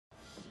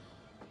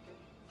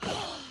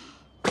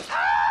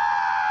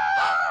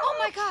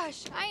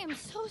gosh, I am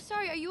so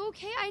sorry. Are you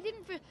okay? I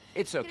didn't.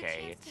 It's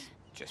okay. It's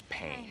just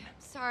pain.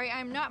 Sorry,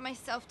 I'm not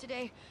myself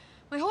today.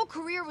 My whole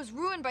career was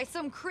ruined by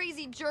some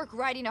crazy jerk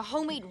riding a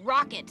homemade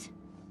rocket.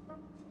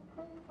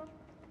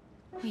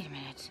 Wait a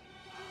minute.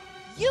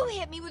 You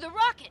hit me with a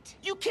rocket!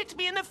 You kicked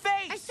me in the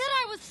face! I said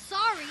I was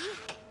sorry!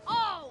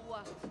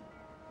 Oh!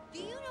 Do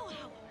you know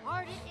how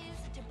hard it is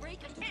to break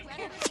a sweater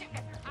after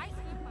I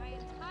spent my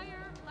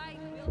entire life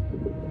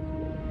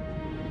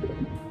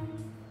building?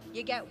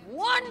 You get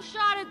one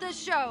shot at the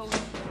show,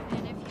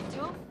 and if you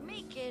don't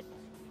make it,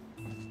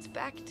 it's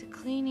back to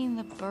cleaning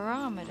the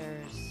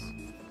barometers.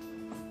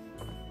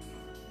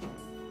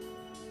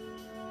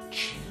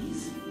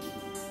 Cheese?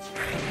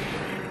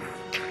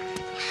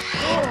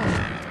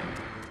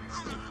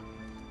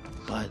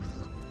 But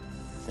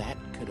that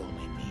could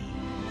only be...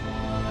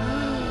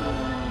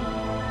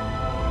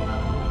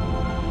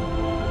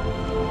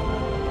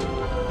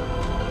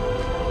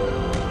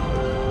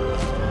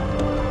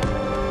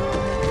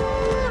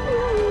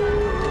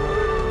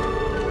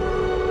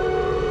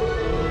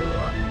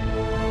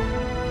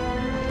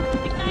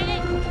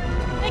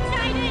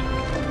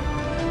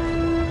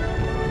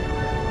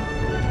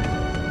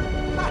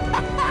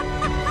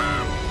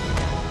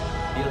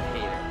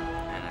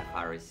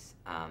 Faris,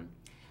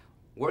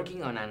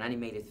 working on an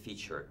animated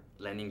feature,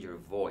 lending your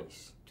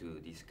voice to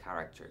these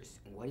characters.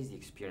 What is the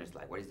experience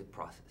like? What is the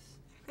process?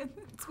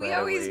 We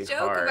always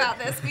joke about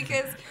this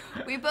because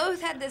we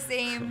both had the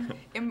same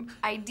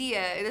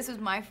idea. This was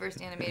my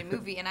first animated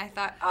movie, and I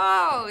thought,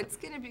 oh, it's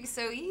going to be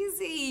so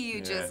easy.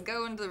 You just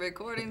go into the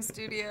recording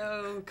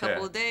studio, a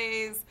couple of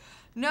days.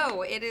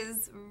 No, it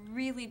is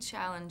really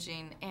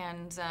challenging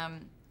and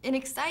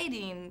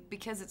exciting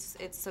because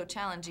it's so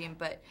challenging,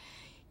 but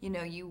you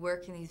know, you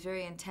work in these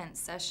very intense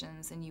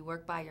sessions and you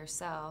work by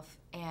yourself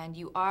and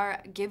you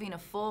are giving a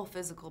full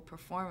physical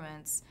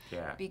performance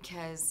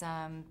because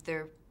a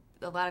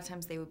lot of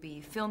times they would be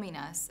filming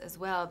us as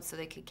well so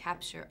they could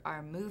capture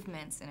our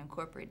movements and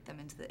incorporate them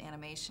into the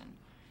animation.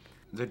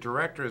 The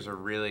directors are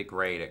really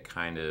great at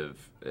kind of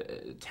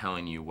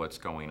telling you what's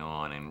going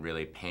on and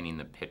really painting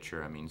the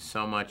picture. I mean,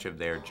 so much of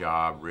their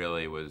job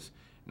really was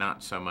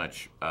not so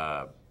much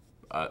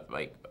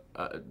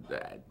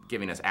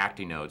giving us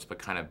acting notes, but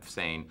kind of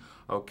saying,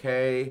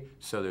 okay,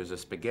 so there's a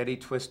spaghetti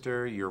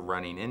twister, you're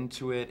running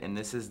into it, and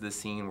this is the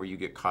scene where you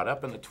get caught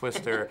up in the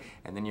twister,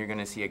 and then you're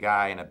gonna see a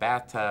guy in a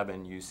bathtub,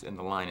 and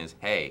the line is,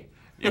 hey.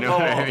 You know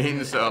what I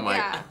mean? So I'm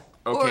like,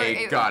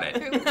 okay, got it.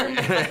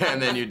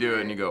 And then you do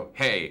it, and you go,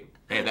 hey,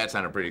 that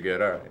sounded pretty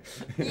good, all right.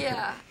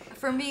 Yeah,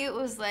 for me it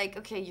was like,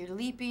 okay, you're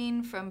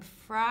leaping from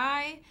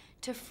fry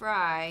to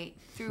fry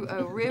through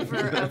a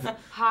river of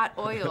hot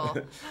oil.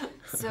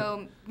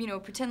 So, you know,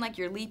 pretend like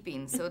you're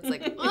leaping. So it's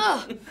like,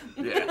 ugh!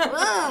 Yeah.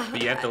 Ugh.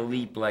 But you have to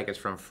leap like it's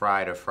from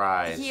fry to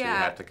fry. So you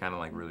have to kind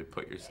of like really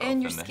put yourself in the head.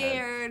 And you're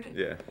scared.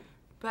 Yeah.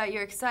 But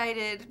you're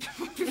excited.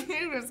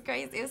 It was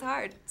crazy. It was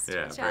hard. It's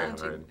challenging.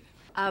 Very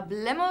hard.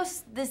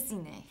 Hablemos de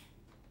Cine.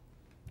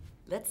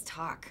 Let's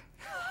talk.